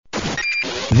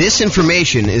This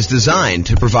information is designed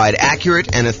to provide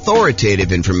accurate and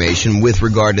authoritative information with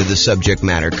regard to the subject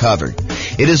matter covered.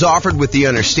 It is offered with the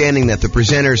understanding that the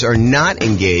presenters are not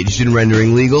engaged in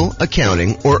rendering legal,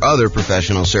 accounting, or other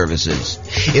professional services.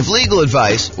 If legal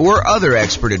advice or other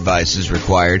expert advice is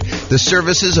required, the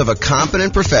services of a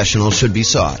competent professional should be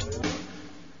sought.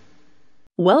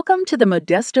 Welcome to the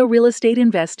Modesto Real Estate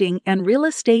Investing and Real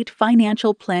Estate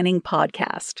Financial Planning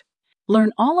Podcast.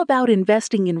 Learn all about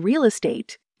investing in real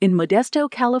estate in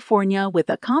Modesto, California, with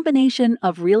a combination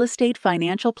of real estate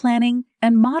financial planning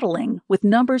and modeling with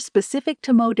numbers specific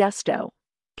to Modesto,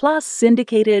 plus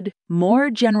syndicated, more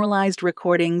generalized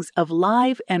recordings of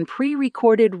live and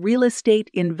pre-recorded real estate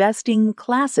investing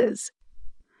classes.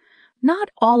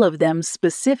 Not all of them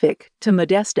specific to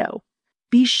Modesto.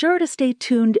 Be sure to stay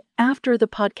tuned after the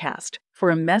podcast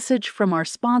for a message from our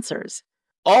sponsors.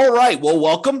 All right. Well,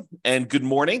 welcome and good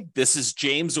morning. This is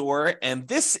James Orr, and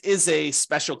this is a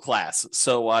special class.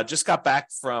 So just got back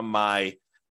from my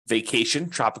vacation,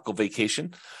 tropical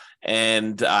vacation,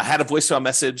 and had a voicemail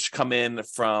message come in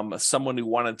from someone who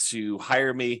wanted to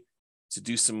hire me to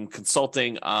do some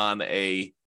consulting on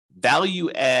a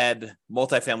value-add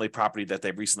multifamily property that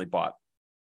they recently bought.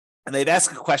 And they'd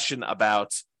ask a question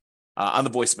about, on the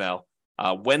voicemail,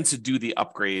 when to do the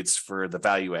upgrades for the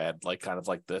value add, like kind of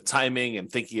like the timing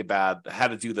and thinking about how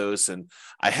to do those. And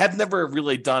I had never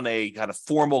really done a kind of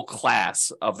formal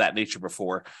class of that nature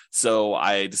before. So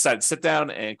I decided to sit down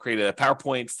and create a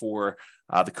PowerPoint for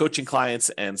the coaching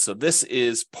clients. And so this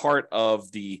is part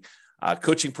of the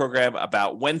coaching program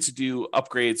about when to do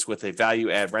upgrades with a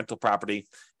value add rental property.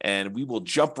 And we will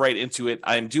jump right into it.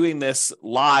 I'm doing this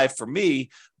live for me,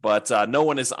 but no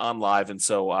one is on live. And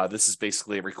so this is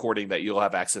basically a recording that you'll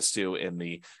have access to in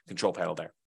the control panel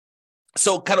there.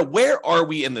 So kind of where are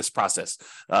we in this process?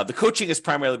 The coaching is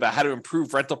primarily about how to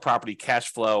improve rental property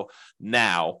cash flow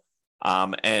now.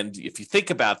 And if you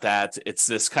think about that, it's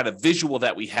this kind of visual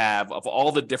that we have of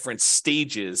all the different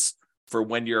stages for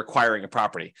when you're acquiring a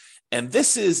property. And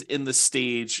this is in the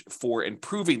stage for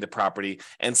improving the property.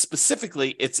 And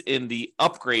specifically, it's in the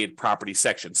upgrade property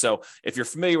section. So if you're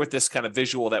familiar with this kind of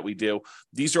visual that we do,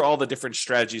 these are all the different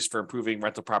strategies for improving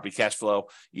rental property cash flow,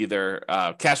 either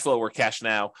cash flow or cash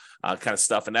now kind of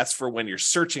stuff. And that's for when you're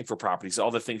searching for properties,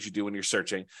 all the things you do when you're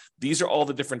searching. These are all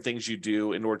the different things you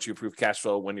do in order to improve cash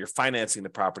flow when you're financing the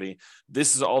property.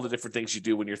 This is all the different things you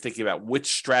do when you're thinking about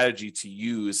which strategy to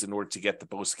use in order to get the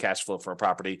most cash flow for a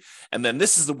property. And then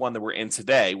this is the one that we're in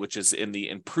today, which is in the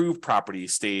improved property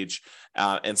stage.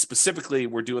 And specifically,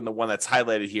 we're doing the one that's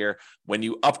highlighted here when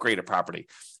you upgrade a property.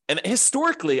 And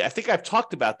historically, I think I've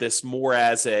talked about this more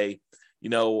as a,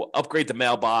 upgrade the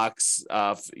mailbox,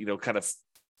 kind of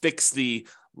fix the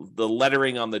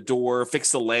lettering on the door,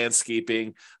 fix the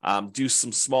landscaping, do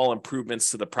some small improvements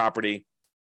to the property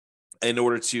in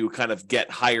order to kind of get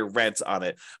higher rent on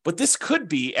it. But this could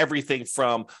be everything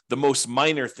from the most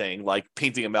minor thing, like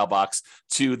painting a mailbox,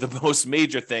 to the most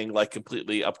major thing, like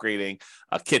completely upgrading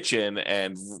a kitchen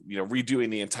and,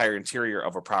 redoing the entire interior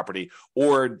of a property,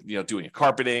 or, doing a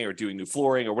carpeting or doing new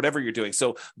flooring or whatever you're doing.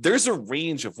 So there's a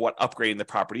range of what upgrading the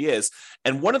property is.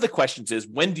 And one of the questions is,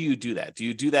 when do you do that? Do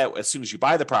you do that as soon as you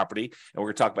buy the property? And we're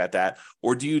going to talk about that.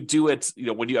 Or do you do it,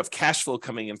 when you have cash flow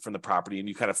coming in from the property and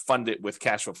you kind of fund it with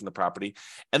cash flow from the property?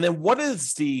 And then what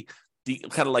is the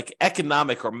kind of like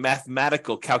economic or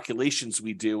mathematical calculations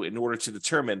we do in order to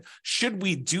determine, should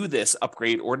we do this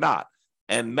upgrade or not?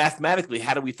 And mathematically,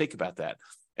 how do we think about that?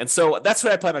 And so that's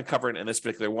what I plan on covering in this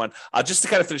particular one. Just to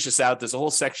kind of finish this out, there's a whole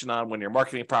section on when you're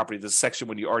marketing property. There's a section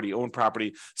when you already own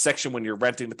property, section when you're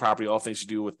renting the property, all things you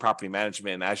do with property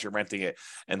management and as you're renting it.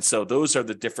 And so those are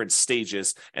the different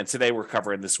stages. And today we're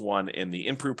covering this one in the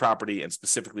improved property and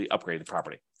specifically upgraded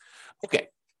property. Okay.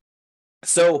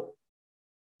 So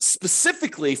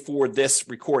specifically for this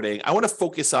recording, I want to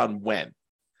focus on when.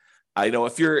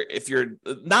 If you're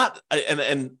not,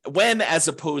 and when, as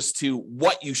opposed to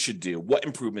what you should do, what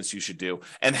improvements you should do,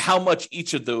 and how much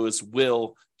each of those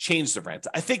will change the rent.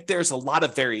 I think there's a lot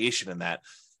of variation in that,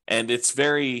 and it's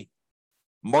very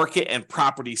market and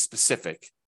property specific.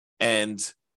 And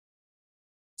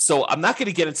so I'm not going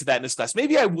to get into that in this class.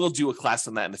 Maybe I will do a class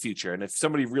on that in the future. And if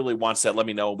somebody really wants that, let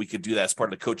me know. We could do that as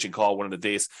part of the coaching call one of the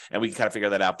days, and we can kind of figure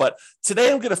that out. But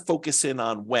today I'm going to focus in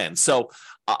on when. So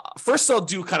first I'll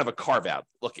do kind of a carve out.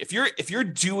 Look, if you're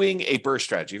doing a BRRRR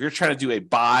strategy, if you're trying to do a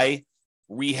buy,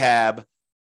 rehab,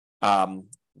 rent,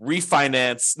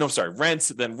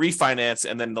 then refinance,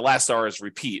 and then the last R is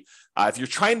repeat. If you're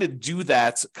trying to do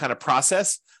that kind of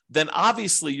process, then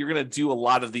obviously you're going to do a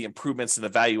lot of the improvements in the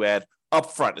value add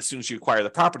upfront as soon as you acquire the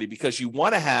property, because you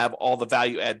want to have all the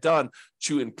value add done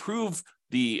to improve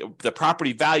the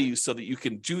property value so that you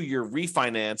can do your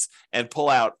refinance and pull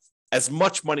out as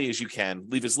much money as you can,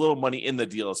 leave as little money in the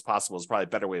deal as possible is probably a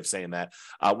better way of saying that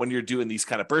when you're doing these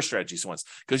kind of burst strategies once,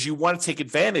 because you want to take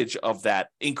advantage of that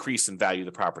increase in value of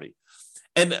the property.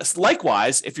 And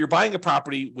likewise, if you're buying a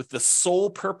property with the sole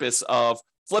purpose of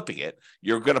flipping it,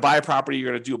 you're going to buy a property, you're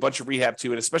going to do a bunch of rehab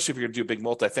to it, especially if you're going to do a big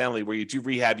multifamily where you do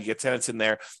rehab, you get tenants in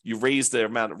there, you raise the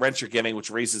amount of rent you're getting, which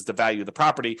raises the value of the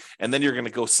property, and then you're going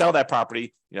to go sell that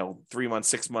property, 3 months,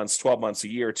 6 months, 12 months, a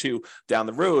year or two down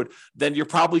the road, then you're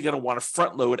probably going to want to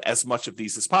front load as much of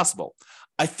these as possible.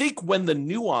 I think when the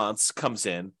nuance comes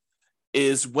in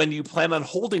is when you plan on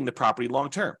holding the property long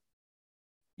term.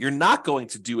 You're not going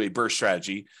to do a burst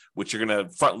strategy, which you're going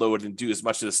to front load and do as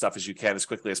much of this stuff as you can as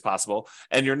quickly as possible.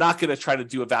 And you're not going to try to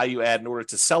do a value add in order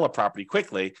to sell a property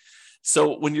quickly.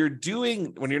 So when you're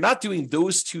not doing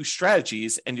those two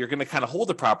strategies and you're going to kind of hold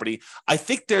the property, I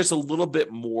think there's a little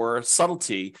bit more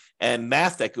subtlety and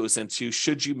math that goes into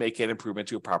should you make an improvement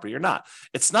to a property or not.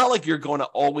 It's not like you're going to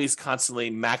always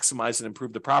constantly maximize and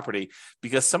improve the property,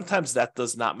 because sometimes that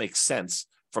does not make sense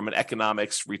from an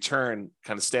economics return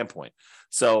kind of standpoint.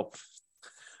 So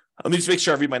let me just make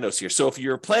sure I read my notes here. So if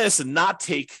your plan is to not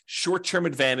take short-term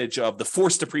advantage of the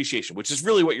forced appreciation, which is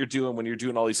really what you're doing when you're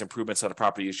doing all these improvements on a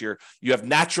property, is you have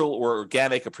natural or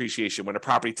organic appreciation when a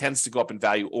property tends to go up in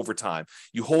value over time.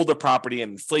 You hold a property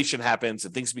and inflation happens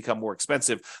and things become more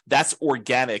expensive. That's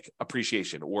organic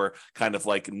appreciation, or kind of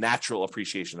like natural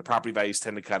appreciation. The property values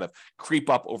tend to kind of creep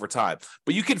up over time.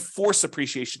 But you can force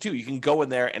appreciation too. You can go in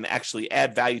there and actually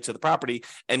add value to the property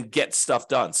and get stuff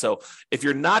done. So if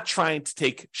you're not trying to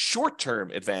take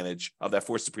short-term advantage of that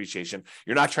forced appreciation,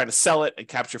 you're not trying to sell it and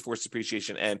capture forced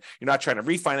appreciation, and you're not trying to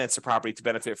refinance the property to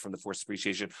benefit from the forced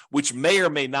appreciation, which may or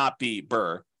may not be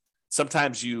BRRRR.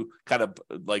 Sometimes you kind of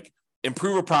like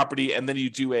improve a property and then you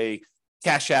do a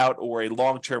cash out or a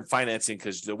long-term financing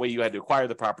because the way you had to acquire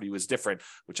the property was different,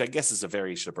 which I guess is a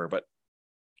variation of BRRRR, but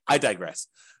I digress.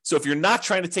 So if you're not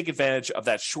trying to take advantage of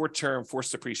that short-term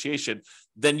forced appreciation,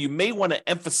 then you may want to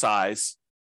emphasize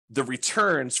the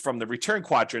returns from the return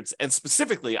quadrants, and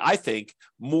specifically, I think,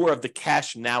 more of the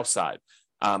cash now side.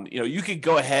 You could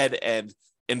go ahead and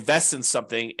invest in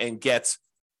something and get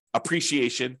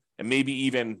appreciation and maybe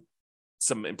even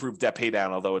some improved debt pay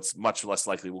down, although it's much less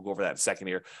likely. We'll go over that in a second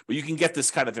here. But you can get this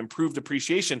kind of improved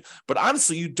appreciation. But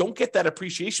honestly, you don't get that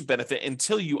appreciation benefit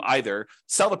until you either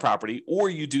sell the property or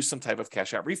you do some type of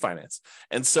cash out refinance.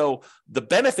 And so the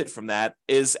benefit from that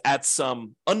is at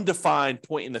some undefined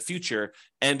point in the future,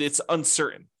 and it's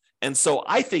uncertain. And so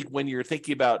I think when you're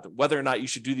thinking about whether or not you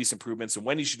should do these improvements and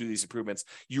when you should do these improvements,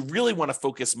 you really want to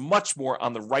focus much more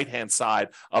on the right-hand side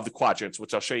of the quadrants,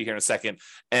 which I'll show you here in a second,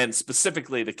 and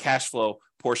specifically the cash flow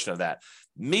portion of that.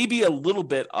 Maybe a little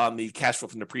bit on the cash flow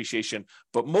from depreciation,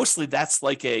 but mostly that's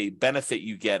like a benefit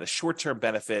you get, a short-term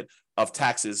benefit of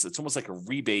taxes. It's almost like a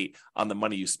rebate on the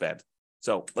money you spend.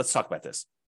 So let's talk about this.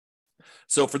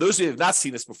 So for those of you who have not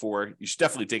seen this before, you should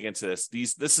definitely dig into this.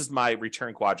 This is my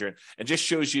return quadrant, and just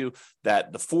shows you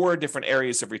that the 4 different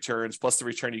areas of returns plus the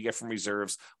return you get from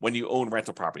reserves when you own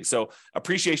rental property. So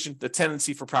appreciation, the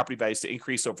tendency for property values to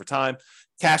increase over time.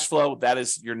 Cash flow, that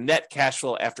is your net cash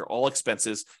flow after all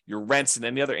expenses, your rents and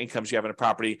any other incomes you have in a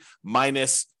property,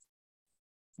 minus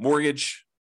mortgage,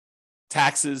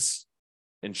 taxes,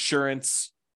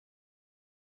 insurance,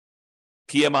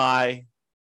 PMI,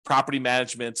 property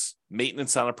management,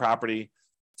 maintenance on a property,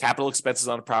 capital expenses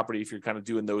on a property, if you're kind of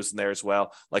doing those in there as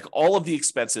well. Like all of the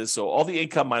expenses, so all the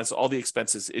income minus all the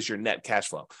expenses is your net cash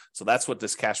flow. So that's what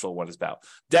this cash flow one is about.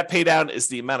 Debt pay down is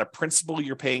the amount of principal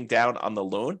you're paying down on the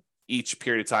loan each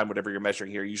period of time, whatever you're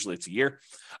measuring here. Usually it's a year.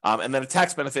 And then the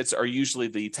tax benefits are usually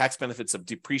the tax benefits of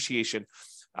depreciation.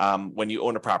 When you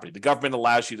own a property, the government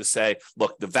allows you to say,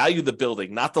 look, the value of the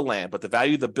building, not the land, but the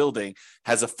value of the building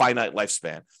has a finite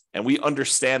lifespan. And we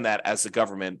understand that as the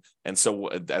government, and so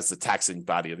as the taxing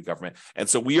body of the government. And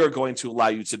so we are going to allow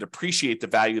you to depreciate the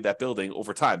value of that building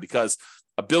over time, because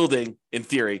a building, in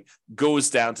theory, goes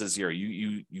down to zero.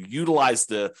 You utilize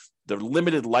the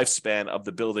limited lifespan of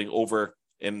the building over,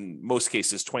 in most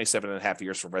cases, 27 and a half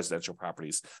years for residential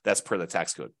properties. That's per the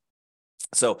tax code.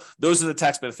 So those are the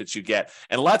tax benefits you get.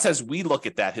 And a lot of times we look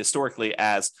at that historically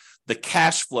as the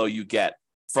cash flow you get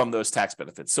from those tax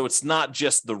benefits. So it's not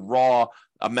just the raw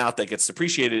amount that gets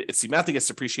depreciated. It's the amount that gets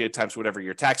depreciated times whatever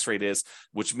your tax rate is,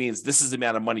 which means this is the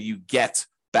amount of money you get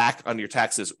back on your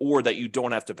taxes, or that you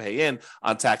don't have to pay in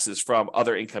on taxes from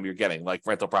other income you're getting, like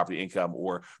rental property income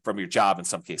or from your job in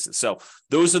some cases. So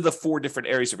those are the 4 different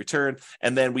areas of return.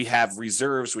 And then we have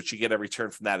reserves, which you get a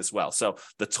return from that as well. So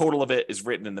the total of it is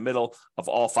written in the middle of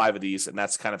all 5 of these. And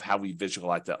that's kind of how we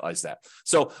visualize that.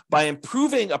 So by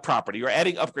improving a property or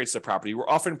adding upgrades to the property, we're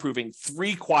often improving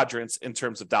 3 quadrants in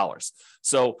terms of dollars.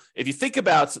 So if you think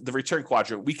about the return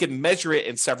quadrant, we can measure it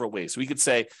in several ways. We could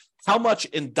say, how much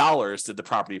in dollars did the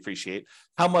property appreciate?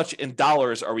 How much in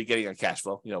dollars are we getting on cash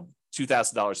flow?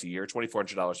 $2,000 a year,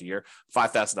 $2,400 a year,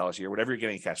 $5,000 a year, whatever you're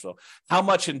getting in cash flow. How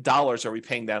much in dollars are we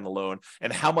paying down the loan?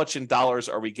 And how much in dollars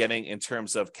are we getting in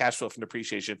terms of cash flow from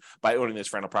depreciation by owning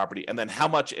this rental property? And then how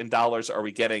much in dollars are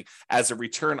we getting as a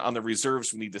return on the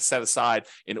reserves we need to set aside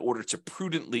in order to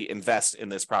prudently invest in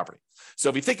this property? So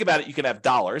if you think about it, you can have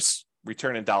dollars,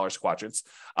 return in dollars quadrants,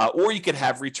 or you could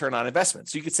have return on investment.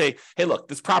 So you could say, hey, look,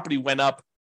 this property went up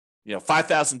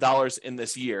 $5,000 in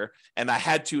this year, and I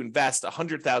had to invest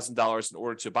 $100,000 in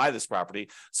order to buy this property.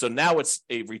 So now it's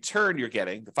a return you're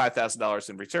getting, the $5,000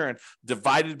 in return,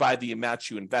 divided by the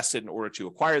amount you invested in order to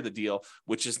acquire the deal,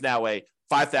 which is now a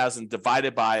 $5,000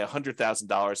 divided by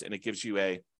 $100,000, and it gives you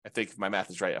I think if my math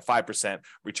is right, a 5%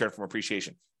 return from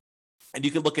appreciation. And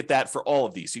you can look at that for all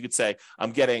of these. You could say,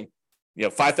 I'm getting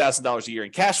 $5,000 a year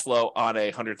in cash flow on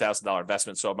a $100,000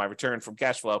 investment. So my return from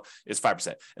cash flow is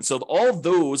 5%. And so all of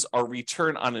those are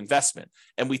return on investment.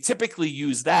 And we typically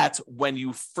use that when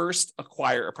you first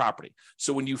acquire a property.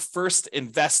 So when you first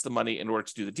invest the money in order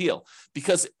to do the deal,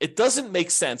 because it doesn't make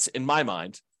sense in my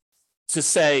mind to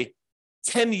say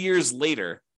 10 years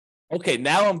later, okay,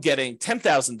 now I'm getting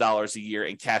 $10,000 a year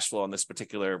in cash flow on this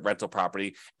particular rental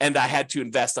property, and I had to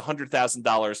invest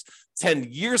 $100,000 10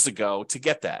 years ago to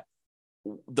get that.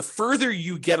 The further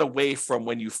you get away from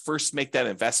when you first make that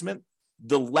investment,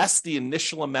 the less the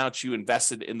initial amount you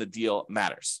invested in the deal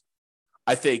matters.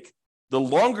 I think the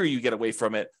longer you get away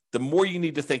from it, the more you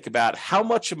need to think about how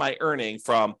much am I earning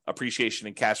from appreciation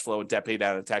and cash flow and debt pay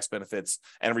down and tax benefits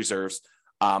and reserves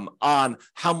on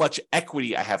how much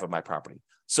equity I have in my property.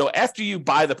 So after you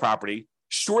buy the property,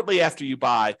 shortly after you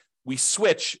buy, we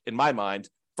switch, in my mind,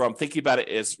 from thinking about it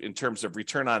as in terms of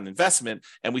return on investment,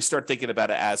 and we start thinking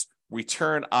about it as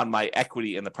return on my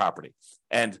equity in the property.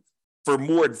 And for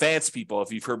more advanced people,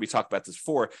 if you've heard me talk about this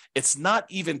before, it's not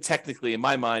even technically, in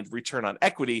my mind, return on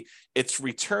equity. It's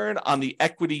return on the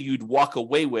equity you'd walk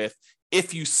away with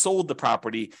if you sold the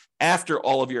property after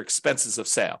all of your expenses of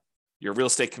sale, your real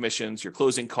estate commissions, your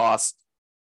closing costs,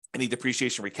 any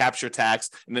depreciation recapture tax,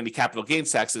 and any capital gains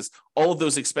taxes. All of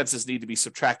those expenses need to be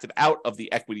subtracted out of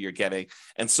the equity you're getting.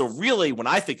 And so really, when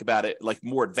I think about it, like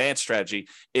more advanced strategy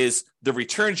is the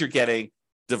returns you're getting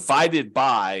divided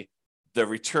by the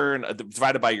return,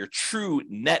 divided by your true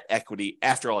net equity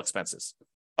after all expenses.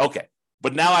 Okay,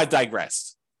 but now I've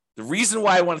digressed. The reason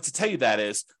why I wanted to tell you that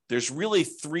is there's really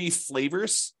 3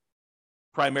 flavors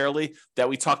primarily that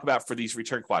we talk about for these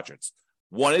return quadrants.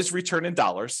 One is return in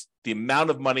dollars, the amount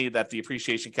of money that the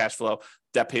appreciation, cash flow,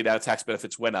 debt paid out, tax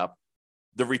benefits went up.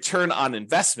 The return on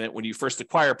investment, when you first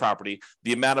acquire property,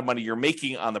 the amount of money you're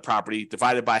making on the property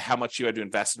divided by how much you had to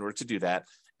invest in order to do that.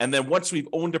 And then once we've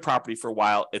owned a property for a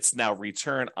while, it's now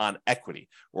return on equity,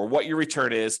 or what your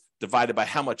return is divided by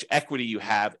how much equity you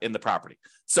have in the property.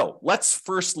 So let's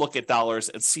first look at dollars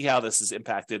and see how this is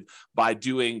impacted by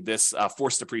doing this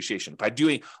forced depreciation, by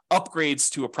doing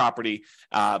upgrades to a property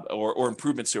or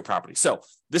improvements to a property. So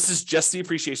this is just the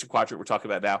appreciation quadrant we're talking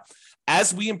about now.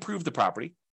 As we improve the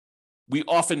property, we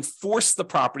often force the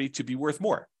property to be worth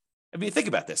more. I mean, think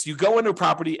about this. You go into a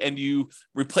property and you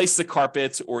replace the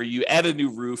carpets, or you add a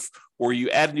new roof, or you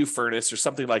add a new furnace or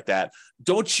something like that.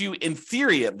 Don't you, in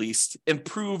theory at least,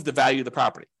 improve the value of the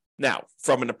property? Now,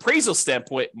 from an appraisal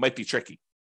standpoint, it might be tricky.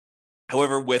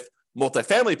 However, with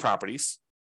multifamily properties,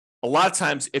 a lot of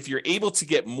times if you're able to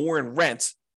get more in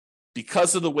rent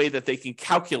because of the way that they can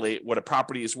calculate what a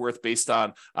property is worth based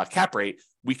on a cap rate,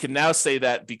 we can now say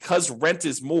that because rent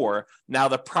is more, now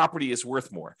the property is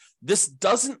worth more. This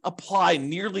doesn't apply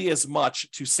nearly as much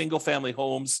to single family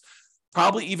homes,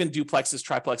 probably even duplexes,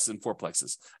 triplexes, and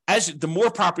fourplexes. As the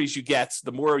more properties you get,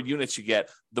 the more units you get,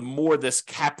 the more this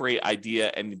cap rate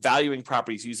idea and valuing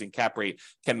properties using cap rate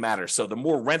can matter. So the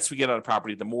more rents we get on a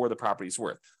property, the more the property is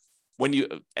worth. When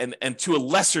you and to a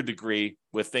lesser degree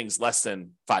with things less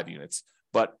than 5 units,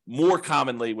 but more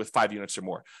commonly with 5 units or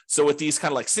more. So with these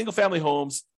kind of like single family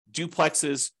homes,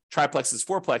 duplexes, triplexes,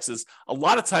 fourplexes, a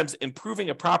lot of times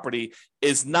improving a property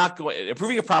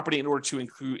in order to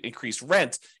increase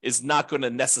rent is not going to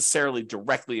necessarily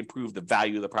directly improve the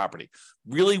value of the property.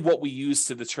 Really what we use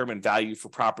to determine value for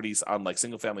properties on like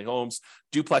single family homes,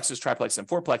 duplexes, triplexes, and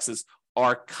fourplexes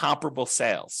are comparable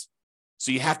sales.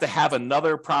 So you have to have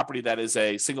another property that is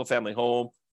a single family home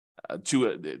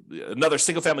another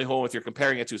single family home if you're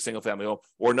comparing it to a single family home,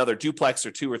 or another duplex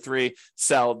or 2 or 3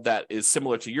 sell that is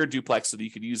similar to your duplex so that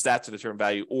you could use that to determine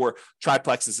value, or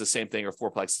triplex is the same thing, or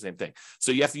fourplex is the same thing.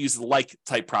 So you have to use like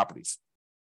type properties.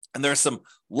 And there are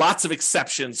lots of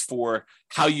exceptions for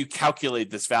how you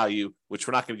calculate this value, which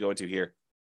we're not going to go into here.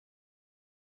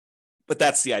 But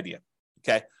that's the idea.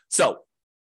 Okay. So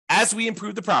as we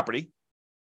improve the property,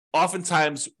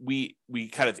 oftentimes we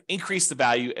kind of increase the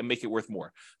value and make it worth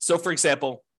more. So for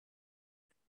example,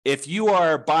 if you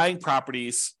are buying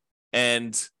properties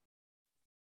and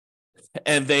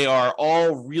they are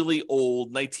all really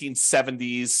old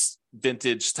 1970s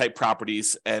vintage type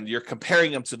properties, and you're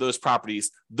comparing them to those properties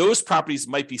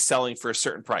might be selling for a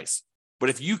certain price. But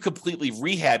if you completely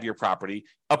rehab your property,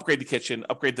 upgrade the kitchen,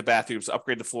 upgrade the bathrooms,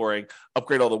 upgrade the flooring,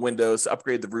 upgrade all the windows,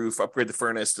 upgrade the roof, upgrade the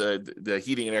furnace, the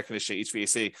heating and air conditioning,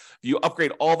 HVAC, if you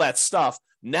upgrade all that stuff,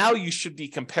 now you should be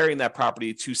comparing that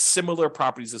property to similar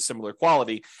properties of similar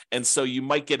quality. And so you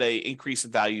might get an increase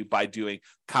in value by doing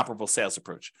comparable sales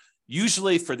approach.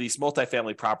 Usually for these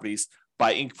multifamily properties,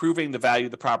 by improving the value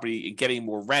of the property and getting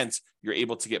more rent, you're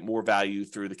able to get more value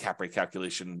through the cap rate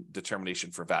calculation determination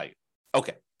for value.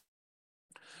 Okay.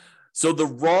 So the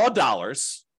raw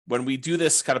dollars, when we do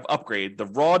this kind of upgrade, the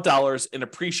raw dollars in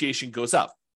appreciation goes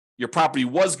up. Your property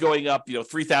was going up,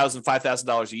 $3,000,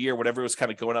 $5,000 a year, whatever it was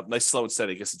kind of going up, nice, slow and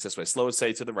steady. I guess it's this way, slow and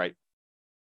steady to the right,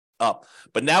 up.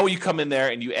 But now when you come in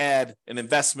there and you add an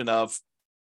investment of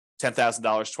 $10,000,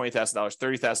 $20,000,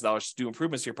 $30,000 to do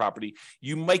improvements to your property,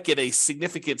 you might get a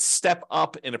significant step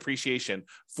up in appreciation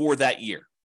for that year.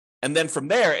 And then from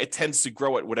there, it tends to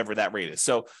grow at whatever that rate is.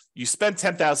 So you spend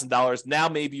 $10,000, now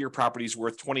maybe your property is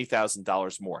worth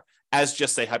 $20,000 more, as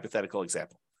just a hypothetical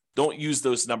example. Don't use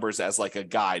those numbers as like a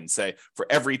guide and say, for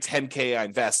every 10K I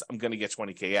invest, I'm going to get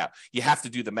 20K out. You have to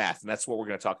do the math, and that's what we're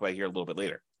going to talk about here a little bit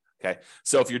later. Okay.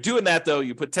 So if you're doing that, though,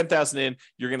 you put $10,000 in,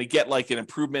 you're going to get like an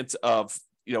improvement of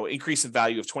increase in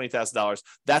value of $20,000.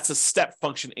 That's a step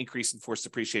function increase in forced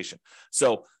depreciation.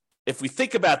 So if we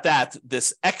think about that,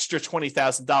 this extra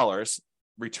 $20,000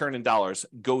 return in dollars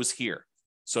goes here.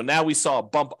 So now we saw a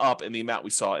bump up in the amount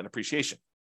we saw in appreciation.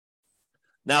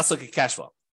 Now let's look at cash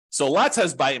flow. So a lot of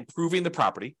times by improving the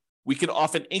property, we can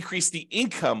often increase the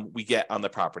income we get on the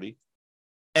property.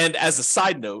 And as a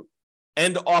side note,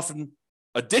 and often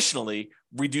additionally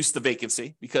reduce the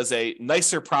vacancy, because a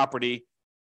nicer property,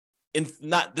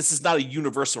 this is not a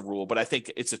universal rule, but I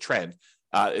think it's a trend.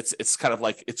 It's kind of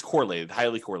like it's correlated,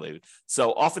 highly correlated.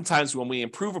 So oftentimes when we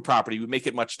improve a property, we make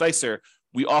it much nicer,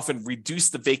 we often reduce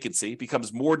the vacancy,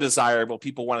 becomes more desirable.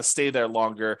 People want to stay there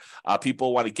longer.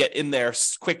 People want to get in there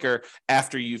quicker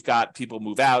after you've got people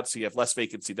move out, so you have less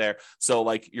vacancy there. So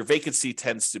like your vacancy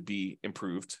tends to be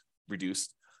improved,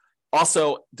 reduced.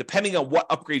 Also, depending on what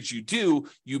upgrades you do,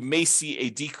 you may see a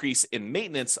decrease in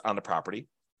maintenance on the property.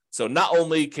 So not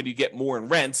only can you get more in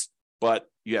rent, but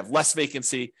you have less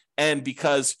vacancy. And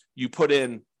because you put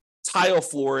in tile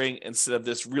flooring instead of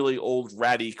this really old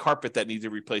ratty carpet that needs to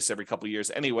be replaced every couple of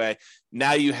years anyway,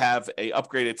 now you have a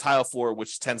upgraded tile floor,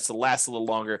 which tends to last a little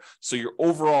longer. So your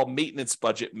overall maintenance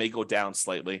budget may go down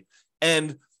slightly.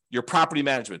 And your property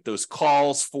management, those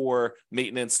calls for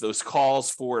maintenance, those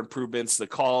calls for improvements, the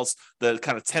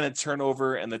kind of tenant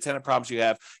turnover and the tenant problems you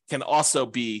have can also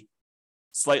be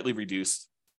slightly reduced.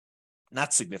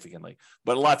 Not significantly,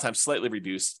 but a lot of times slightly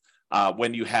reduced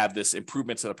when you have this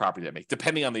improvement to the property that make,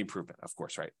 depending on the improvement, of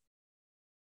course, right?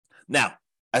 Now,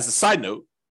 as a side note,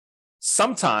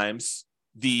 sometimes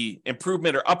the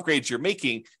improvement or upgrades you're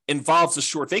making involves a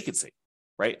short vacancy,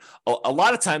 right? A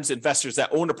lot of times investors that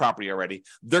own a property already,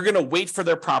 they're going to wait for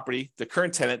their property, the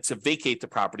current tenant, to vacate the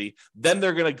property. Then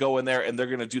they're going to go in there and they're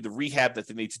going to do the rehab that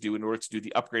they need to do in order to do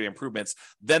the upgrade improvements.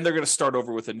 Then they're going to start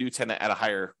over with a new tenant at a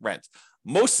higher rent.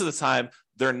 Most of the time,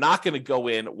 they're not going to go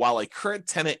in while a current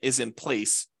tenant is in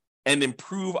place and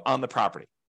improve on the property,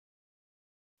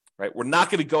 right? We're not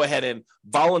going to go ahead and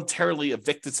voluntarily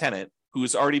evict the tenant who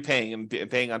is already paying and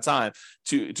paying on time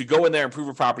to go in there, improve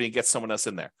a property, and get someone else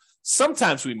in there.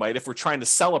 Sometimes we might if we're trying to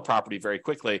sell a property very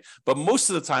quickly, but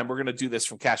most of the time we're going to do this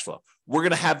from cash flow. We're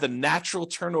going to have the natural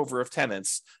turnover of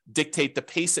tenants dictate the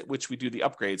pace at which we do the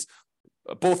upgrades,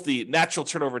 both the natural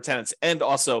turnover of tenants and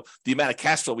also the amount of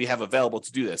cash flow we have available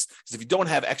to do this. Because if you don't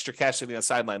have extra cash sitting on the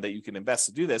sideline that you can invest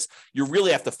to do this, you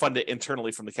really have to fund it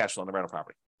internally from the cash flow on the rental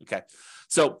property. Okay.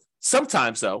 So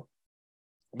sometimes though,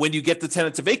 when you get the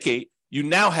tenant to vacate, you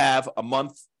now have a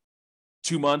month,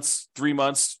 2 months, 3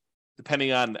 months,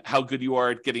 depending on how good you are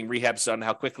at getting rehabs done,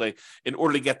 how quickly, in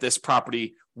order to get this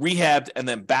property rehabbed and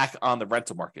then back on the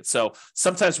rental market. So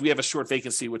sometimes we have a short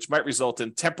vacancy, which might result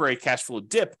in temporary cash flow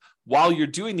dip while you're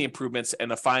doing the improvements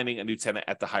and finding a new tenant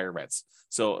at the higher rents.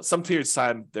 So some periods of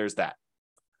time, there's that.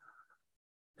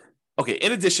 Okay,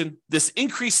 in addition, this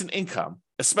increase in income,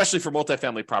 especially for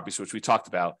multifamily properties, which we talked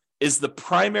about, is the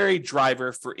primary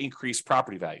driver for increased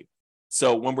property value.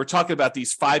 So when we're talking about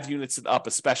these 5 units and up,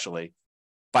 especially,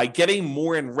 by getting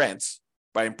more in rent,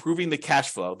 by improving the cash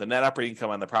flow, the net operating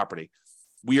income on the property,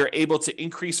 we are able to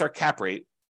increase our cap rate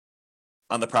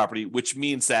on the property, which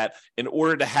means that in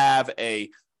order to have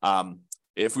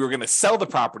if we were going to sell the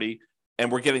property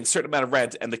and we're getting a certain amount of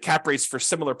rent and the cap rates for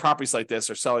similar properties like this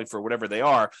are selling for whatever they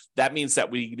are, that means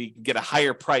that we can get a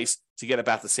higher price to get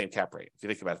about the same cap rate, if you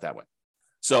think about it that way.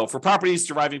 So for properties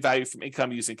deriving value from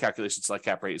income using calculations like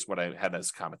cap rate is what I had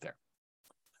as a comment there.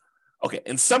 Okay,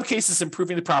 in some cases,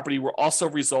 improving the property will also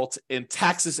result in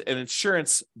taxes and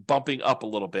insurance bumping up a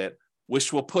little bit,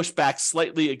 which will push back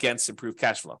slightly against improved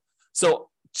cash flow. So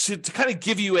to kind of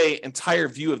give you an entire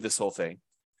view of this whole thing,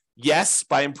 yes,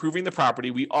 by improving the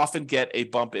property, we often get a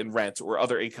bump in rent or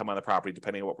other income on the property,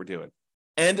 depending on what we're doing.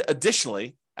 And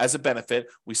additionally, as a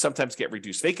benefit, we sometimes get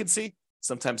reduced vacancy,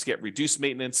 sometimes get reduced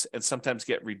maintenance, and sometimes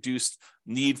get reduced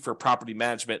need for property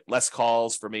management, less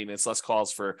calls for maintenance, less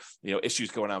calls for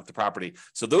issues going on with the property.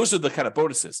 So those are the kind of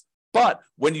bonuses. But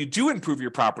when you do improve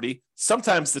your property,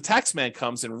 sometimes the tax man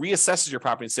comes and reassesses your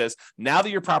property and says, now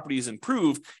that your property is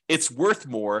improved, it's worth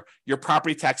more. Your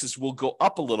property taxes will go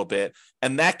up a little bit,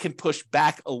 and that can push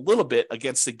back a little bit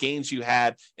against the gains you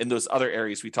had in those other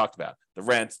areas we talked about, the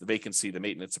rent, the vacancy, the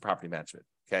maintenance, the property management.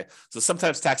 Okay, so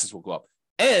sometimes taxes will go up.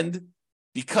 And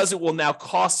because it will now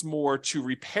cost more to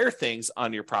repair things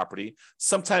on your property,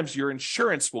 sometimes your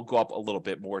insurance will go up a little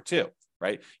bit more too,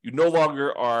 right? You no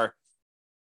longer are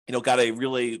got a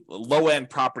really low-end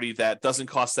property that doesn't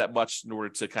cost that much in order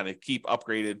to kind of keep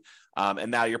upgraded.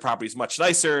 And now your property is much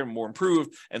nicer and more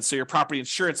improved. And so your property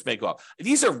insurance may go up.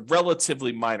 These are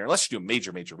relatively minor, unless you do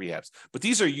major rehabs, but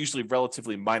these are usually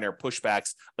relatively minor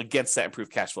pushbacks against that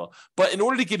improved cash flow. But in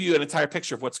order to give you an entire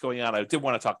picture of what's going on, I did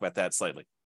want to talk about that slightly.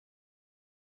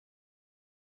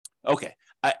 Okay.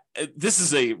 This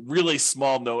is a really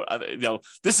small note.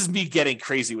 This is me getting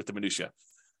crazy with the minutia.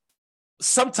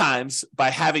 Sometimes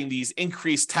by having these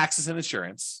increased taxes and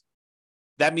insurance,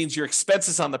 that means your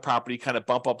expenses on the property kind of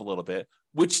bump up a little bit,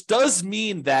 which does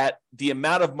mean that the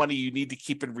amount of money you need to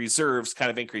keep in reserves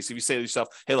kind of increase. If you say to yourself,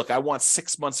 hey, look, I want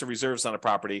 6 months of reserves on a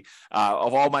property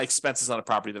of all my expenses on a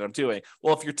property that I'm doing.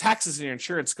 Well, if your taxes and your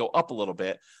insurance go up a little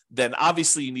bit, then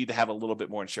obviously you need to have a little bit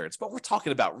more insurance. But we're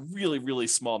talking about really, really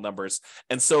small numbers.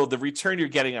 And so the return you're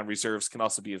getting on reserves can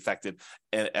also be affected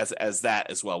as that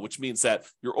as well, which means that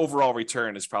your overall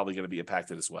return is probably going to be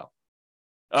impacted as well.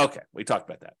 Okay, we talked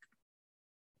about that.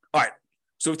 All right,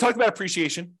 so we talked about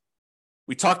appreciation.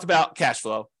 We talked about cash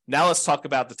flow. Now let's talk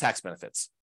about the tax benefits.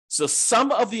 So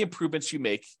some of the improvements you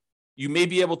make, you may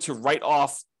be able to write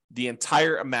off the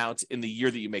entire amount in the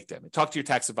year that you make them. And talk to your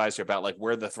tax advisor about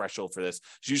where the threshold for this.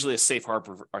 It's usually a safe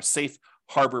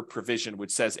harbor provision,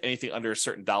 which says anything under a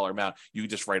certain dollar amount, you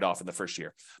just write off in the first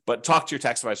year. But talk to your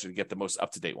tax advisor to get the most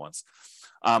up-to-date ones.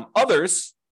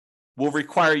 Others will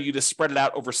require you to spread it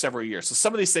out over several years. So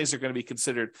some of these things are going to be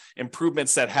considered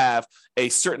improvements that have a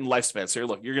certain lifespan. So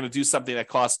look, you're going to do something that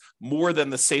costs more than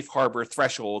the safe harbor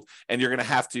threshold, and you're going to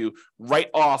have to write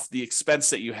off the expense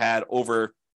that you had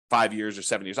over 5 years or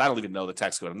 7 years. I don't even know the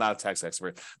tax code. I'm not a tax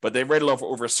expert, but they write it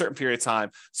over a certain period of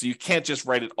time. So you can't just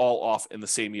write it all off in the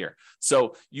same year.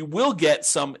 So you will get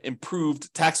some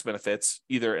improved tax benefits,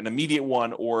 either an immediate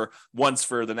one or ones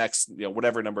for the next,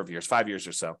 whatever number of years, 5 years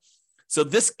or so. So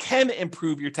this can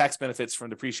improve your tax benefits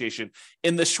from depreciation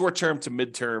in the short term to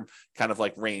midterm kind of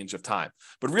range of time.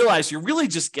 But realize you're really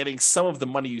just getting some of the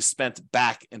money you spent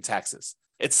back in taxes.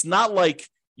 It's not like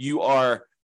you are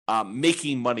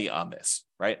making money on this,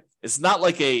 right? It's not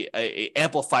like a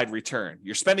amplified return.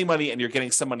 You're spending money and you're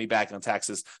getting some money back on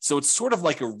taxes. So it's sort of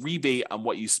like a rebate on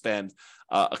what you spend,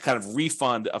 a kind of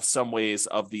refund of some ways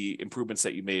of the improvements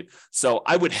that you made. So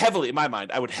I would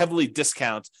heavily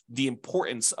discount the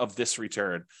importance of this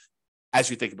return as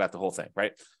you think about the whole thing,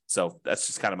 right? So that's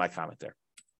just kind of my comment there.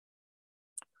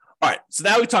 All right, so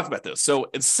now we talked about this. So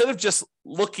instead of just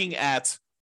looking at,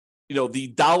 the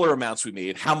dollar amounts we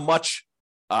made, how much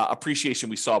appreciation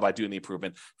we saw by doing the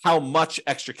improvement, how much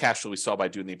extra cash flow we saw by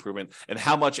doing the improvement, and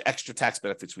how much extra tax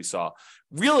benefits we saw.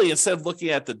 Really, instead of looking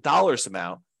at the dollars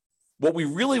amount, what we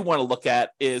really want to look at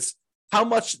is how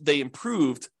much they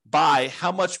improved by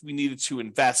how much we needed to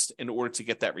invest in order to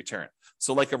get that return.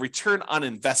 So like a return on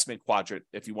investment quadrant,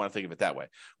 if you want to think of it that way.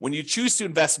 When you choose to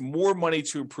invest more money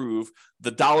to improve the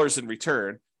dollars in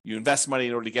return, you invest money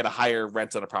in order to get a higher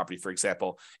rent on a property, for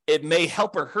example, it may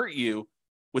help or hurt you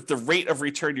with the rate of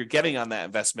return you're getting on that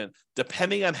investment,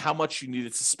 depending on how much you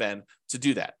needed to spend to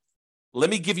do that. Let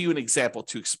me give you an example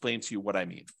to explain to you what I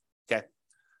mean. Okay.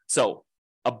 So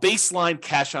a baseline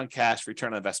cash on cash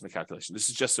return on investment calculation. This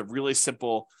is just a really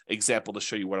simple example to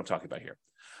show you what I'm talking about here.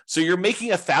 So you're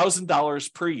making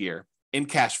 $1,000 per year in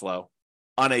cash flow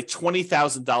on a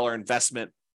 $20,000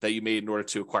 investment that you made in order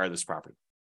to acquire this property.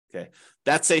 Okay.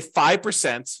 That's a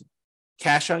 5%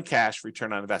 cash on cash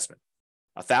return on investment.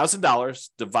 $1,000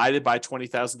 divided by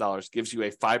 $20,000 gives you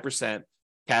a 5%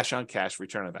 cash on cash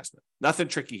return on investment. Nothing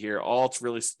tricky here. All it's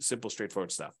really simple,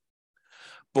 straightforward stuff.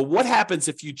 But what happens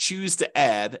if you choose to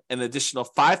add an additional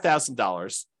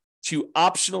 $5,000 to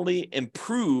optionally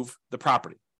improve the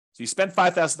property? So you spend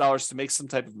 $5,000 to make some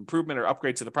type of improvement or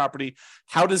upgrade to the property.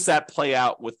 How does that play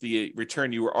out with the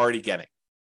return you were already getting?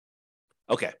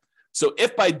 Okay. So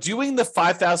if by doing the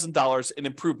 $5,000 in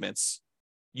improvements,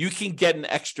 you can get an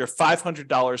extra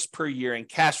 $500 per year in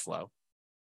cash flow.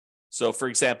 So for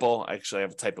example, actually I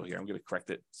have a typo here. I'm going to correct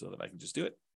it so that I can just do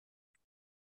it.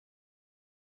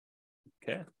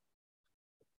 Okay.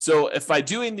 So if by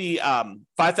doing the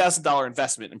 $5,000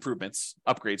 investment improvements,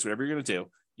 upgrades, whatever you're going to do,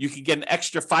 you can get an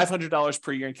extra $500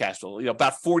 per year in cash flow.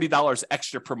 About $40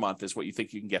 extra per month is what you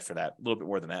think you can get for that. A little bit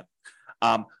more than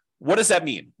that. What does that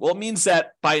mean? Well, it means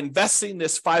that by investing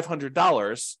this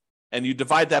 $500 and you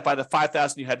divide that by the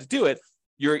 $5,000 you had to do it,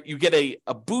 you get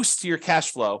a boost to your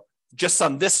cash flow just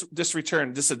on this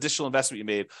return, this additional investment you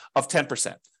made of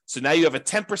 10%. So now you have a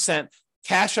 10%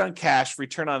 cash on cash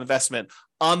return on investment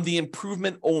on the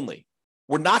improvement only.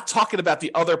 We're not talking about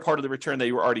the other part of the return that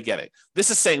you were already getting.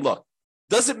 This is saying, look,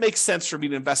 does it make sense for me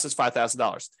to invest this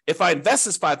 $5,000? If I invest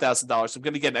this $5,000, I'm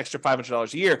going to get an extra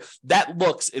 $500 a year. That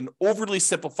looks an overly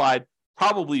simplified,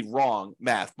 probably wrong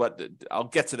math, but I'll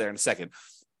get to there in a second.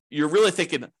 You're really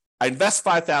thinking, I invest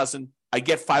 $5,000, I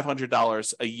get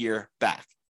 $500 a year back.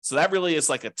 So that really is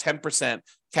like a 10%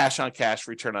 cash on cash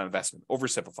return on investment,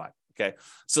 oversimplified. Okay.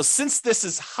 So since this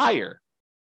is higher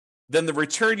than the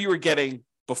return you were getting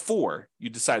before you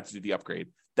decided to do the upgrade,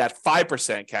 that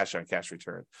 5% cash on cash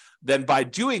return, then by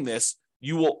doing this,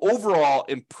 you will overall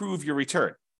improve your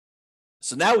return.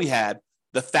 So now we had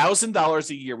the $1,000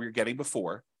 a year we were getting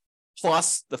before,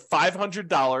 plus the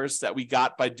 $500 that we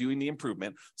got by doing the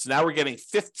improvement. So now we're getting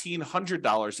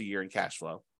 $1,500 a year in cash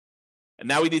flow. And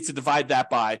now we need to divide that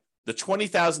by the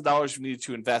 $20,000 we needed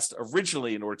to invest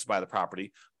originally in order to buy the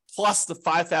property, plus the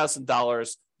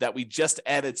 $5,000 that we just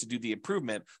added to do the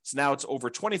improvement. So now it's over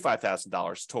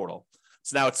 $25,000 total.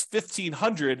 So now it's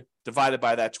 $1,500 divided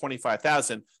by that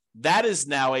 $25,000. That is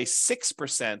now a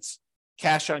 6%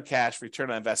 cash on cash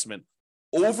return on investment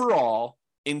overall,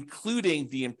 including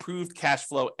the improved cash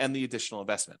flow and the additional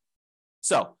investment.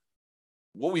 So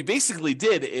what we basically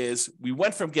did is we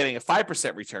went from getting a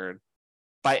 5% return.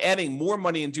 By adding more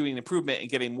money and doing an improvement and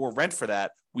getting more rent for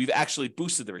that, we've actually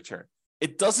boosted the return.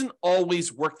 It doesn't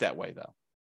always work that way, though.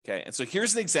 Okay. And so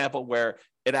here's an example where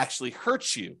it actually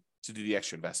hurts you to do the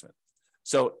extra investment.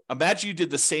 So imagine you did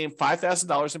the same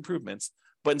 $5,000 improvements,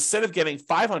 but instead of getting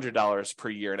 $500 per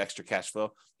year in extra cash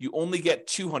flow, you only get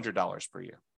 $200 per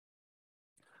year.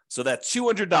 So that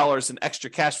 $200 in extra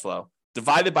cash flow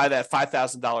divided by that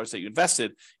 $5,000 that you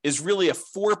invested is really a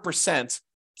 4%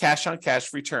 cash on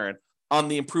cash return on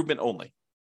the improvement only.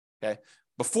 Okay.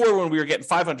 Before, when we were getting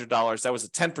 $500, that was a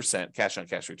 10% cash on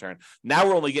cash return. Now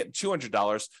we're only getting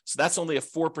 $200. So that's only a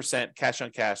 4% cash on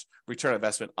cash return on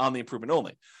investment on the improvement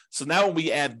only. So now when we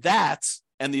add that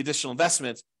and the additional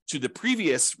investment to the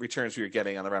previous returns we were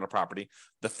getting on the rental property,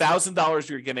 the $1,000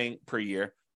 we were getting per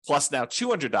year, plus now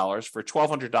 $200 for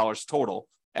 $1,200 total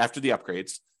after the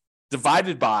upgrades,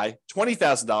 divided by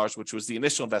 $20,000, which was the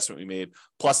initial investment we made,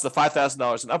 plus the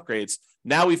 $5,000 in upgrades.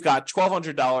 Now we've got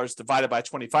 $1,200 divided by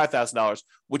 $25,000,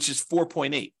 which is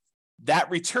 4.8.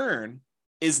 That return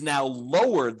is now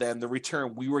lower than the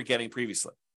return we were getting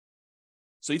previously.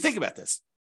 So you think about this.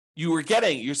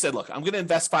 You said, look, I'm going to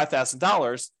invest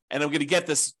 $5,000 and I'm going to get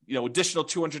this, additional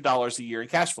 $200 a year in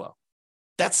cash flow.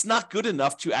 That's not good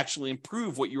enough to actually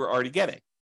improve what you were already getting.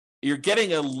 You're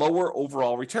getting a lower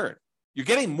overall return. You're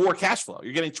getting more cash flow.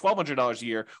 You're getting $1,200 a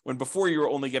year when before you were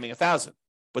only getting $1,000.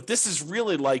 But this is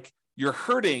really like you're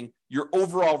hurting your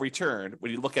overall return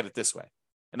when you look at it this way.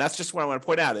 And that's just what I want to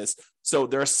point out is, so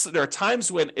there are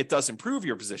times when it does improve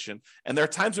your position, and there are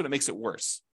times when it makes it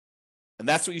worse. And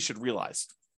that's what you should realize.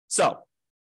 So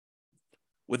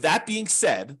with that being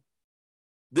said,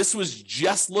 this was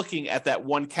just looking at that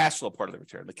one cash flow part of the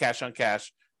return, the cash on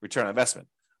cash return on investment,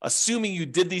 assuming you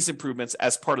did these improvements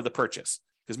as part of the purchase.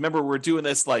 Because remember, we're doing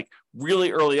this like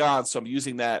really early on, so I'm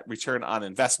using that return on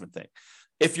investment thing.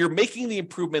 If you're making the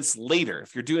improvements later,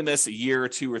 if you're doing this a year or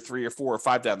 2 or 3 or 4 or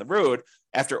 5 down the road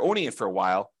after owning it for a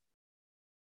while,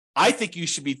 I think you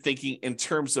should be thinking in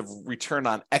terms of return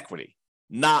on equity,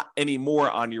 not anymore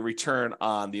on your return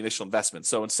on the initial investment.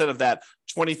 So instead of that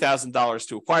 $20,000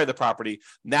 to acquire the property,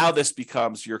 now this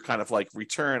becomes your kind of like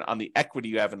return on the equity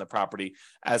you have in the property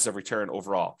as a return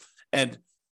overall. And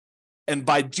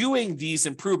by doing these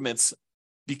improvements,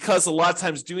 because a lot of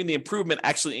times doing the improvement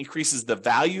actually increases the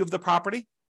value of the property,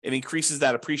 it increases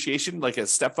that appreciation like a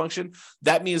step function,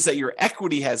 that means that your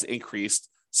equity has increased.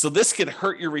 So this can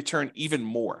hurt your return even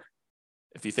more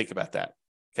if you think about that,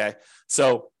 okay?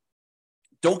 So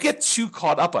don't get too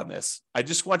caught up on this. I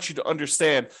just want you to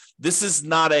understand this is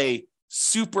not a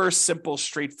super simple,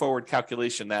 straightforward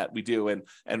calculation that we do, and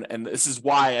this is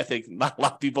why I think not a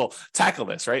lot of people tackle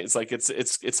this, right? It's like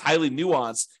it's highly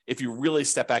nuanced if you really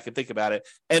step back and think about it,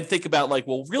 and think about like,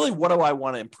 well, really, what do I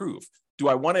want to improve? Do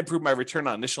I want to improve my return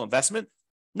on initial investment?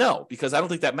 No, because I don't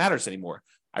think that matters anymore.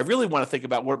 I really want to think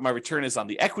about what my return is on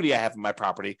the equity I have in my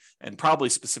property, and probably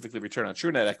specifically return on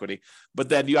true net equity. But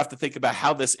then you have to think about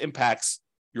how this impacts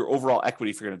your overall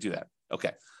equity if you're going to do that.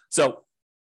 Okay, so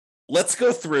let's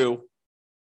go through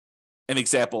an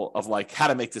example of like how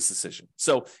to make this decision.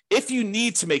 So if you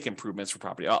need to make improvements for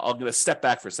property, I'm going to step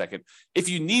back for a second. If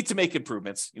you need to make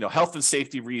improvements, health and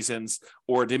safety reasons,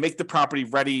 or to make the property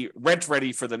rent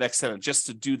ready for the next tenant, just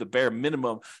to do the bare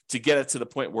minimum to get it to the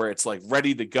point where it's like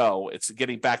ready to go, it's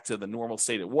getting back to the normal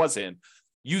state it was in,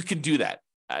 you can do that.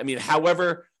 I mean,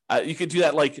 however, you can do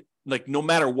that like no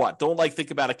matter what. Don't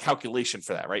think about a calculation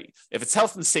for that, right? If it's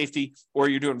health and safety or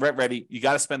you're doing rent ready, you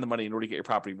got to spend the money in order to get your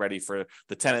property ready for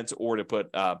the tenants, or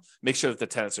to make sure that the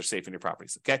tenants are safe in your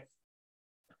properties, okay?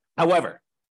 However,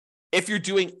 if you're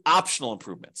doing optional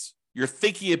improvements, you're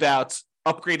thinking about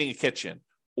upgrading a kitchen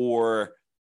or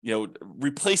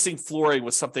replacing flooring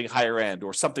with something higher end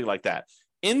or something like that.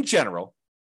 In general,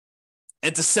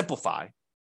 and to simplify,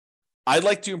 I'd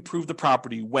like to improve the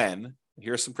property when,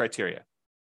 here are some criteria.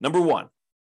 Number one,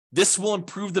 this will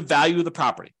improve the value of the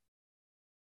property.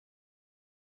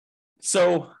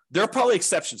 So there are probably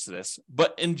exceptions to this,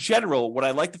 but in general, what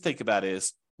I like to think about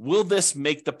is, will this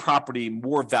make the property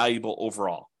more valuable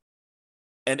overall?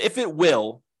 And if it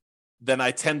will, then I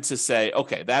tend to say,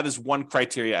 okay, that is one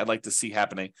criteria I'd like to see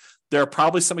happening. There are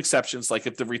probably some exceptions, like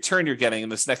if the return you're getting in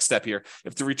this next step here,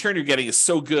 if the return you're getting is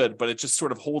so good, but it just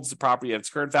sort of holds the property at its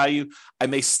current value, I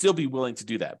may still be willing to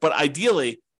do that. But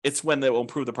ideally, it's when they will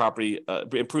improve the property,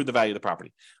 improve the value of the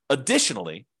property.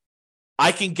 Additionally,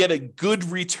 I can get a good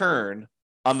return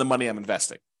on the money I'm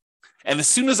investing. And as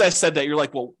soon as I said that, you're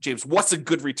like, well, James, what's a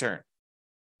good return?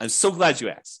 I'm so glad you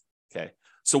asked. Okay.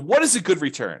 So what is a good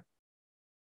return?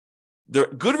 The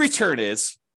good return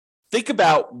is, think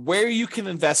about where you can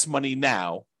invest money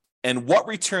now and what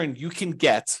return you can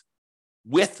get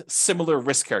with similar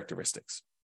risk characteristics.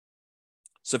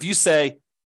 So if you say,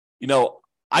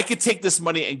 I could take this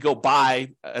money and go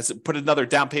put another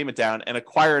down payment down and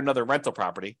acquire another rental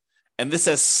property, and this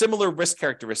has similar risk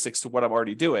characteristics to what I'm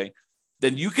already doing,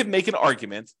 then you could make an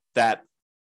argument that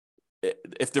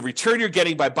if the return you're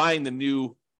getting by buying the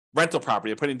new rental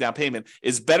property and putting down payment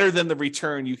is better than the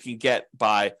return you can get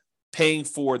by paying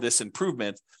for this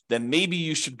improvement, then maybe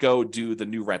you should go do the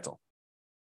new rental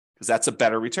because that's a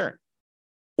better return.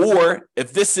 Or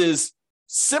if this is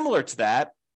similar to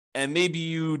that, and maybe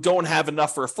you don't have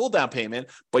enough for a full down payment,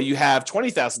 but you have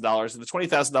 $20,000, and the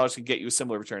 $20,000 can get you a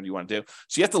similar return you want to do.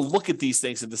 So you have to look at these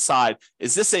things and decide,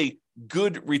 is this a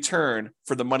good return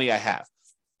for the money I have?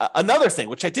 Another thing,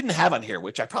 which I didn't have on here,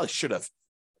 which I probably should have,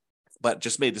 but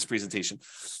just made this presentation.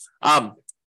 I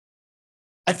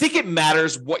think it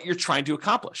matters what you're trying to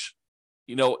accomplish.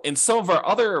 In some of our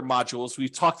other modules,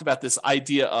 we've talked about this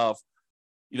idea of,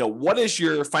 what is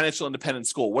your financial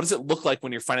independence goal? What does it look like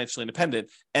when you're financially independent?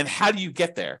 And how do you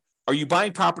get there? Are you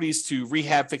buying properties to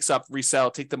rehab, fix up, resell,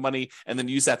 take the money, and then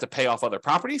use that to pay off other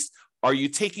properties? Are you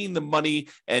taking the money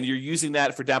and you're using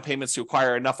that for down payments to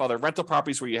acquire enough other rental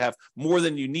properties where you have more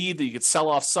than you need that you could sell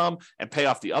off some and pay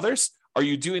off the others? Are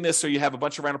you doing this so you have a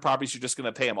bunch of rental properties, you're just going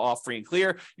to pay them off free and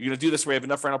clear? You're going to do this where you have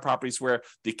enough rental properties where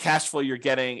the cash flow you're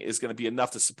getting is going to be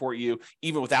enough to support you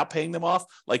even without paying them off?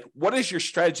 Like, what is your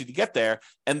strategy to get there?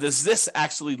 And does this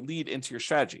actually lead into your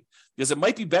strategy? Because it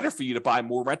might be better for you to buy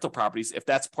more rental properties if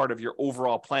that's part of your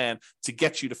overall plan to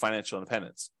get you to financial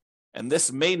independence. And this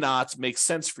may not make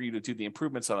sense for you to do the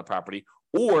improvements on the property.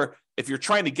 Or if you're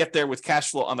trying to get there with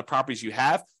cash flow on the properties you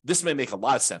have, this may make a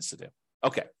lot of sense to do.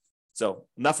 Okay. So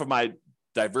enough of my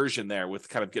diversion there with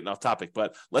kind of getting off topic,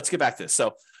 but let's get back to this.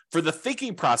 So for the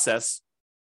thinking process,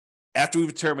 after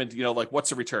we've determined, like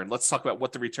what's a return, let's talk about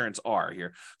what the returns are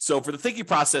here. So for the thinking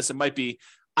process, it might be,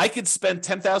 I could spend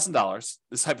 $10,000. This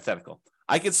is hypothetical.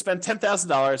 I could spend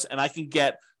 $10,000 and I can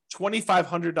get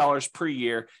 $2,500 per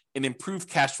year in improved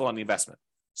cash flow on the investment.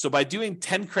 So by doing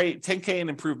 10K in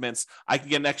improvements, I can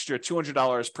get an extra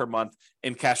 $200 per month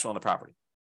in cash flow on the property.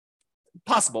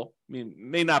 Possible. I mean,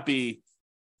 may not be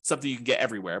something you can get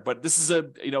everywhere, but this is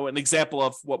an example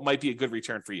of what might be a good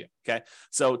return for you. Okay.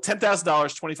 So $10,000,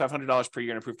 $2,500 per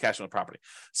year in improved cash flow on the property.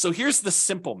 So here's the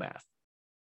simple math,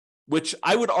 which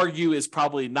I would argue is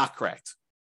probably not correct,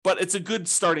 but it's a good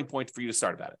starting point for you to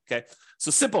start about it. Okay.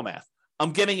 So simple math.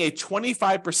 I'm getting a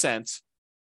 25%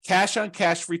 cash on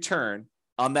cash return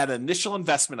on that initial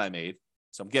investment I made.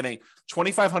 So I'm getting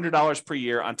 $2,500 per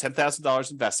year on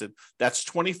 $10,000 invested. That's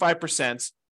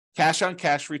 25% cash on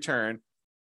cash return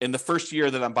in the first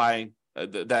year that I'm buying,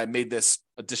 that I made this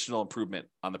additional improvement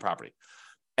on the property.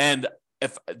 And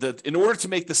in order to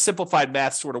make the simplified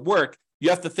math sort of work, you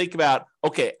have to think about,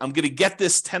 okay, I'm going to get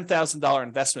this $10,000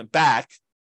 investment back,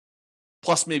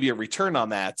 plus maybe a return on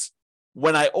that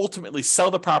when I ultimately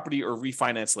sell the property or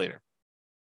refinance later.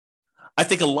 I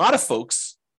think a lot of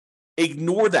folks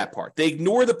ignore that part. They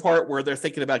ignore the part where they're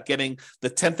thinking about getting the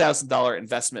 $10,000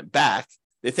 investment back.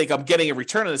 They think I'm getting a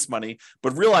return on this money,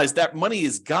 but realize that money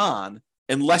is gone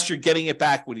unless you're getting it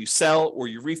back when you sell or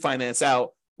you refinance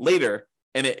out later.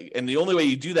 And the only way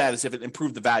you do that is if it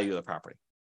improved the value of the property.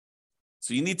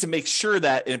 So you need to make sure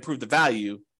that it improved the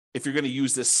value if you're going to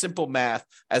use this simple math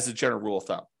as a general rule of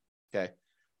thumb. Okay.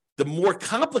 The more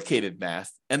complicated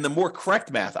math and the more correct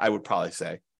math, I would probably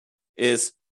say,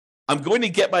 is I'm going to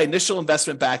get my initial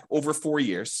investment back over 4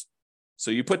 years.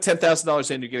 So you put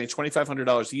 $10,000 in, you're getting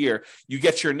 $2,500 a year. You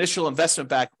get your initial investment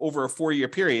back over a 4-year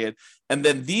period. And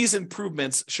then these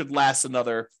improvements should last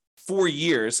another 4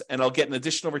 years. And I'll get an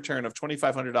additional return of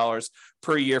 $2,500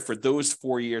 per year for those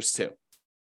 4 years too.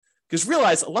 Because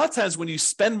realize a lot of times when you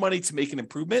spend money to make an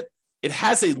improvement, it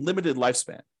has a limited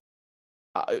lifespan.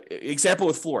 Example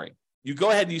with flooring. You go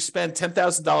ahead and you spend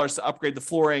 $10,000 to upgrade the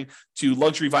flooring to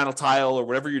luxury vinyl tile or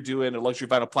whatever you're doing, or luxury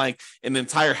vinyl plank in the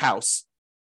entire house.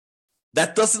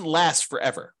 That doesn't last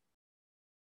forever,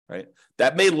 right?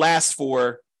 That may last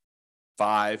for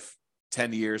 5,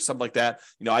 10 years, something like that.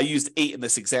 I used 8 in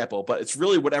this example, but it's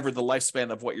really whatever the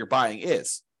lifespan of what you're buying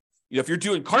is. If you're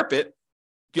doing carpet,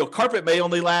 carpet may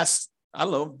only last, I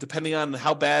don't know, depending on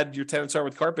how bad your tenants are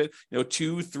with carpet,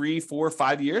 2, 3, 4,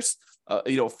 5 years,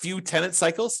 a few tenant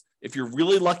cycles. If you're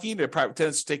really lucky to private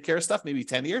tenants to take care of stuff, maybe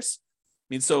 10 years.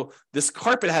 So this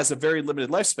carpet has a very limited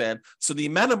lifespan. So the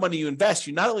amount of money you invest,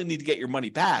 you not only need to get your money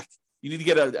back, you need to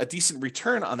get a decent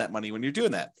return on that money when you're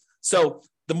doing that. So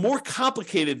the more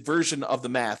complicated version of the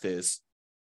math is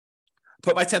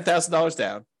put my $10,000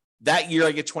 down. That year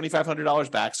I get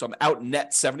 $2,500 back. So I'm out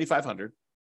net $7,500.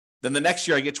 Then the next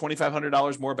year I get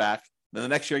 $2,500 more back. Then the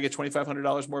next year I get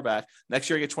 $2,500 more back. Next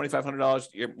year I get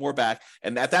 $2,500 more back.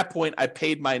 And at that point, I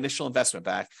paid my initial investment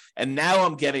back. And now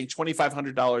I'm getting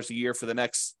 $2,500 a year for the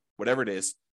next, whatever it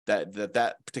is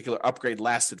that particular upgrade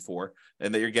lasted for,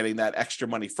 and that you're getting that extra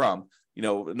money from,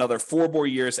 another 4 more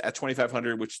years at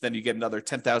 $2,500, which then you get another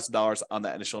 $10,000 on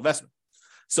that initial investment.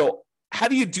 So how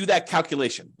do you do that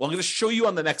calculation? Well, I'm going to show you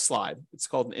on the next slide. It's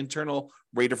called an internal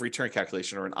rate of return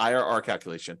calculation, or an IRR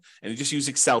calculation. And you just use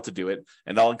Excel to do it.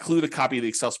 And I'll include a copy of the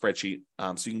Excel spreadsheet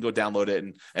so you can go download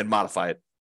it and modify it.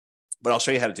 But I'll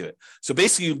show you how to do it. So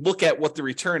basically, you look at what the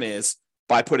return is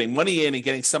by putting money in and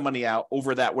getting some money out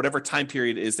over that, whatever time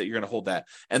period is that you're going to hold that.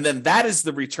 And then that is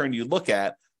the return you look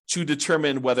at to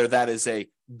determine whether that is a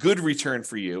good return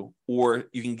for you or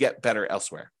you can get better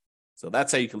elsewhere. So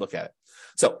that's how you can look at it.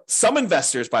 So some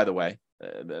investors, by the way,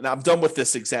 and I'm done with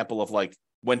this example of like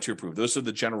when to approve. Those are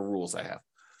the general rules I have.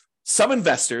 Some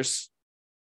investors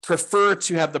prefer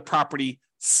to have the property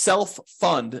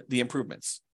self-fund the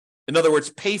improvements. In other words,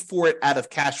 pay for it out of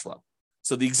cash flow.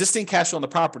 So the existing cash flow on the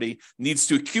property needs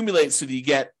to accumulate so that you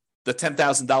get the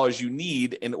 $10,000 you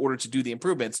need in order to do the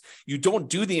improvements. You don't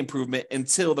do the improvement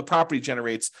until the property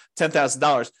generates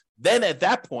 $10,000. Then at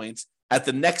that point, at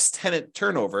the next tenant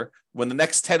turnover, when the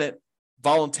next tenant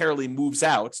voluntarily moves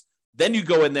out, then you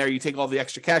go in there, you take all the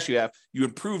extra cash you have, you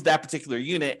improve that particular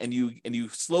unit, and you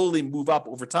slowly move up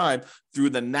over time through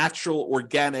the natural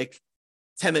organic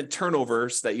tenant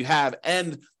turnovers that you have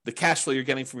and the cash flow you're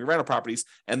getting from your rental properties,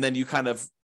 and then you kind of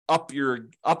up your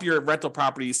rental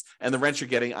properties and the rent you're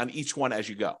getting on each one as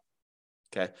you go.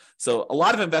 Okay, so a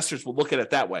lot of investors will look at it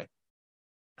that way.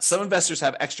 Some investors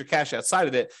have extra cash outside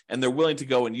of it, and they're willing to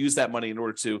go and use that money in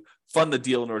order to fund the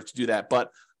deal in order to do that.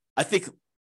 But I think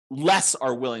less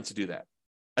are willing to do that.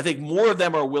 I think more of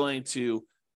them are willing to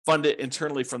fund it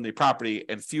internally from the property,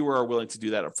 and fewer are willing to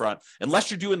do that up front.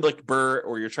 Unless you're doing like BRRRR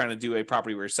or you're trying to do a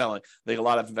property where you're selling, I think a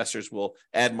lot of investors will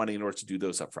add money in order to do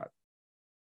those up front.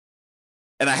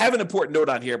 And I have an important note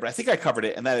on here, but I think I covered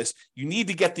it, and that is you need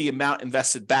to get the amount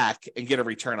invested back and get a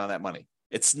return on that money.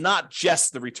 It's not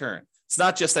just the return. It's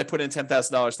not just I put in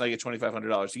 $10,000 and I get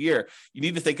 $2,500 a year. You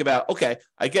need to think about, okay,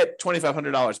 I get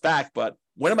 $2,500 back, but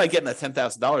when am I getting that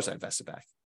 $10,000 I invested back?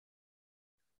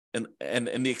 And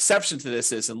the exception to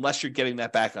this is unless you're getting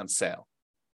that back on sale.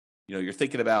 You're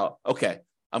thinking about, okay,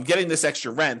 I'm getting this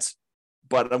extra rent,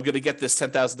 but I'm going to get this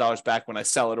 $10,000 back when I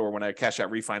sell it or when I cash out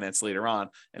refinance later on.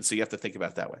 And so you have to think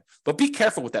about it that way. But be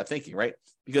careful with that thinking, right?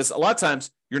 Because a lot of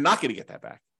times you're not going to get that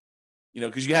back,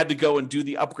 because you had to go and do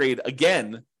the upgrade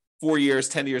again 4 years,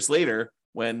 10 years later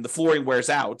when the flooring wears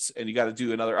out and you got to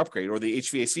do another upgrade, or the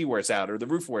HVAC wears out or the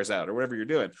roof wears out or whatever you're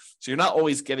doing. So you're not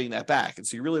always getting that back. And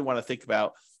so you really want to think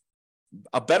about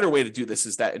a better way to do this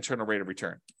is that internal rate of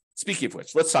return. Speaking of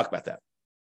which, let's talk about that.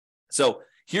 So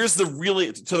here's to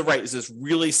the right is this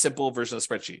really simple version of the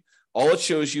spreadsheet. All it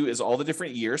shows you is all the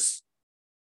different years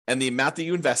and the amount that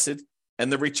you invested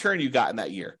and the return you got in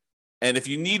that year. And if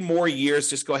you need more years,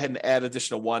 just go ahead and add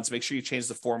additional ones. Make sure you change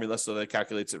the formula so that it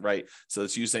calculates it right. So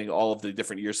it's using all of the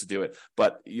different years to do it.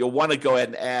 But you'll want to go ahead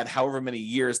and add however many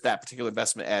years that particular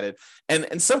investment added. And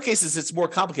in some cases, it's more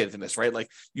complicated than this, right? Like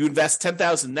you invest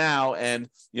 $10,000 now and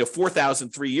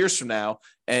 $4,000 3 years from now,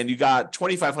 and you got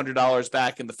 $2,500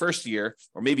 back in the first year,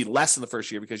 or maybe less in the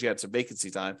first year because you had some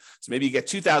vacancy time. So maybe you get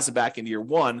 $2,000 back in year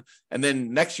one, and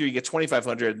then next year you get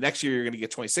 $2,500. Next year you're going to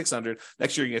get $2,600.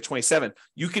 Next year you get $27,000.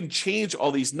 You can change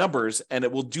all these numbers, and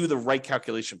it will do the right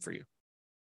calculation for you.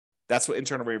 That's what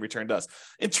internal rate of return does.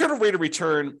 Internal rate of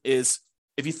return is,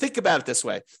 if you think about it this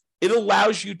way, it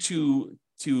allows you to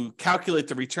calculate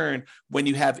the return when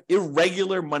you have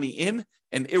irregular money in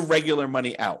and irregular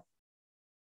money out.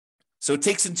 So it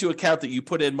takes into account that you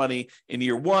put in money in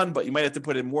year one, but you might have to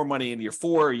put in more money in year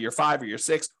 4 or year 5 or year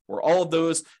 6 or all of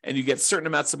those, and you get certain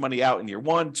amounts of money out in year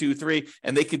 1, 2, 3,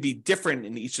 and they could be different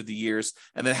in each of the years.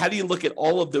 And then how do you look at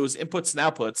all of those inputs and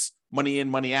outputs, money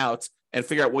in, money out, and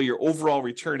figure out what your overall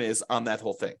return is on that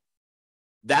whole thing?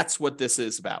 That's what this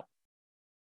is about.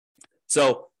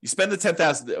 So you spend the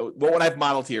 $10,000. What I've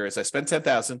modeled here is I spend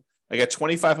 $10,000. I got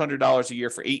 $2,500 a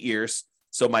year for 8 years.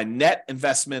 So my net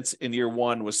investments in year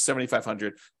one was $7,500.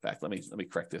 In fact, let me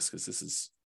correct this because this is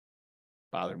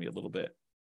bothering me a little bit.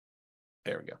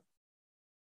 There we go.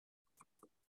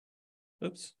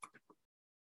 Oops.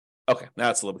 Okay, now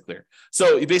it's a little bit clearer.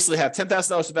 So you basically have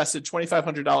 $10,000 invested,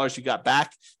 $2,500 you got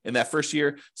back in that first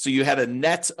year. So you had a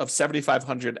net of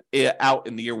 $7,500 out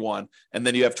in the year one, and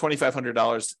then you have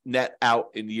 $2,500 net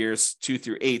out in years 2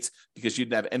 through 8 because you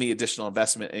didn't have any additional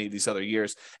investment in any of these other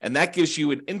years. And that gives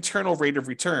you an internal rate of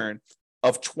return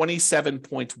of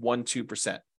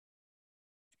 27.12%.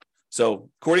 So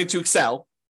according to Excel,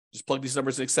 just plug these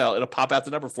numbers in Excel, it'll pop out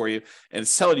the number for you, and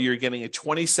it's telling you you're getting a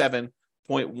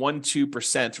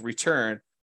 27.12% return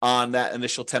on that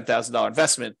initial $10,000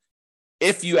 investment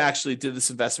if you actually did this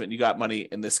investment and you got money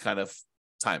in this kind of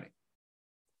timing.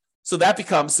 So that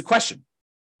becomes the question.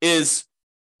 Is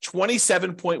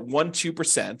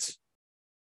 27.12%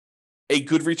 a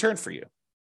good return for you?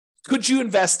 Could you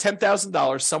invest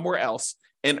 $10,000 somewhere else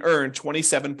and earn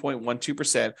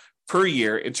 27.12% per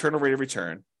year internal rate of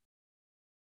return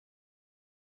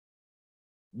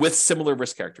with similar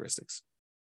risk characteristics?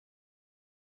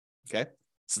 Okay,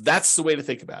 so that's the way to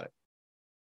think about it.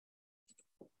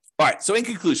 All right, so in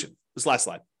conclusion, this last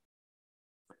slide.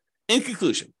 In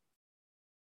conclusion,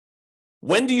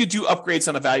 when do you do upgrades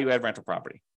on a value-add rental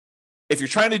property? If you're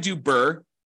trying to do BRRRR,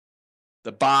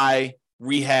 the buy,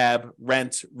 rehab,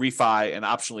 rent, refi, and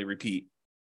optionally repeat,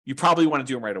 you probably want to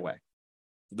do them right away.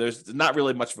 There's not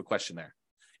really much of a question there.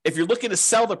 If you're looking to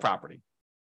sell the property,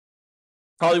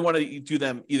 probably want to do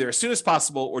them either as soon as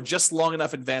possible or just long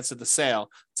enough in advance of the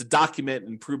sale to document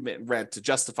improvement in rent to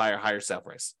justify a higher sale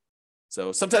price.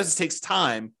 So sometimes it takes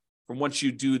time from once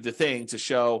you do the thing to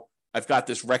show I've got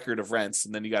this record of rents,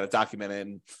 and then you got to document it,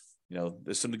 and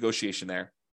there's some negotiation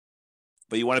there.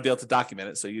 But you want to be able to document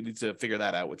it, so you need to figure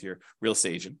that out with your real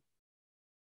estate agent.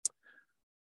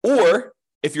 Or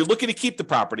if you're looking to keep the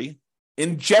property,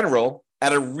 in general,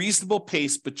 at a reasonable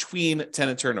pace between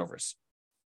tenant turnovers.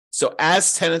 So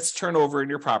as tenants turn over in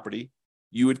your property,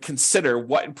 you would consider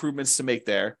what improvements to make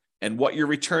there and what your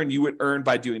return you would earn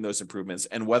by doing those improvements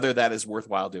and whether that is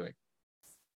worthwhile doing.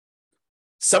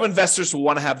 Some investors will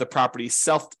want to have the property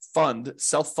self-fund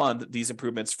these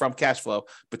improvements from cash flow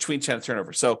between tenant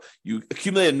turnover. So you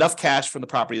accumulate enough cash from the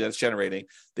property that it's generating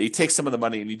that you take some of the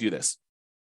money and you do this.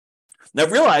 Now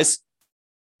realize,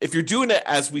 if you're doing it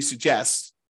as we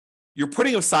suggest, you're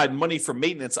putting aside money for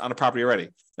maintenance on a property already.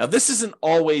 Now, this isn't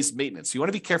always maintenance. You want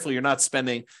to be careful you're not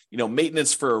spending,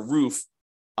 maintenance for a roof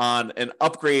on an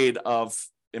upgrade of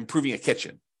improving a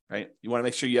kitchen, right? You want to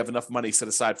make sure you have enough money set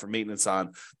aside for maintenance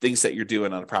on things that you're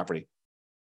doing on a property.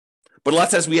 But a lot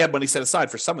of times we have money set aside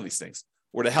for some of these things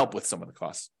or to help with some of the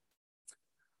costs.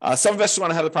 Some investors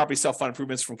want to have the property self-fund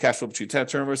improvements from cash flow between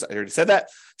tenant turnovers. I already said that.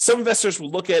 Some investors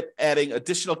will look at adding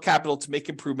additional capital to make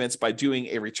improvements by doing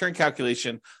a return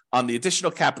calculation on the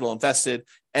additional capital invested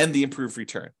and the improved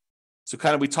return. So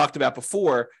kind of we talked about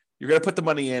before, you're going to put the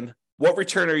money in. What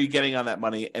return are you getting on that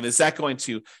money? And is that going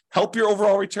to help your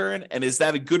overall return? And is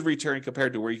that a good return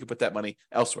compared to where you could put that money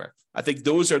elsewhere? I think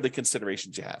those are the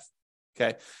considerations you have. Okay.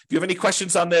 If you have any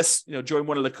questions on this, join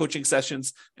one of the coaching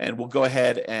sessions and we'll go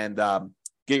ahead and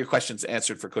get your questions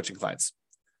answered for coaching clients.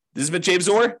 This has been James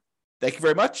Orr. Thank you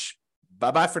very much.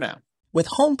 Bye-bye for now. With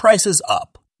home prices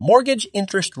up, mortgage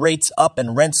interest rates up,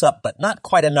 and rents up, but not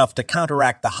quite enough to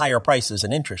counteract the higher prices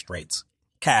and interest rates,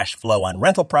 cash flow on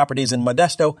rental properties in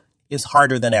Modesto is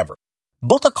harder than ever.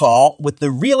 Book a call with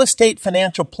the Real Estate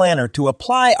Financial Planner to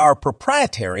apply our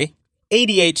proprietary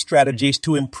 88 strategies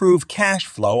to improve cash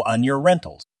flow on your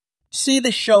rentals. See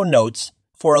the show notes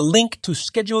for a link to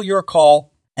schedule your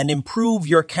call and improve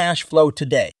your cash flow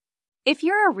today. If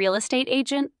you're a real estate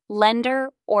agent, lender,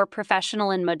 or professional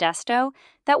in Modesto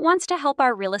that wants to help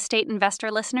our real estate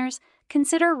investor listeners,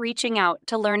 consider reaching out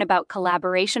to learn about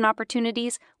collaboration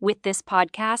opportunities with this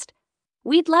podcast.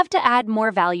 We'd love to add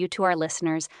more value to our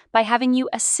listeners by having you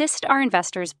assist our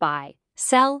investors buy,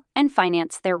 sell, and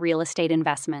finance their real estate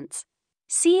investments.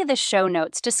 See the show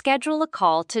notes to schedule a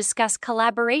call to discuss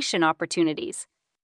collaboration opportunities.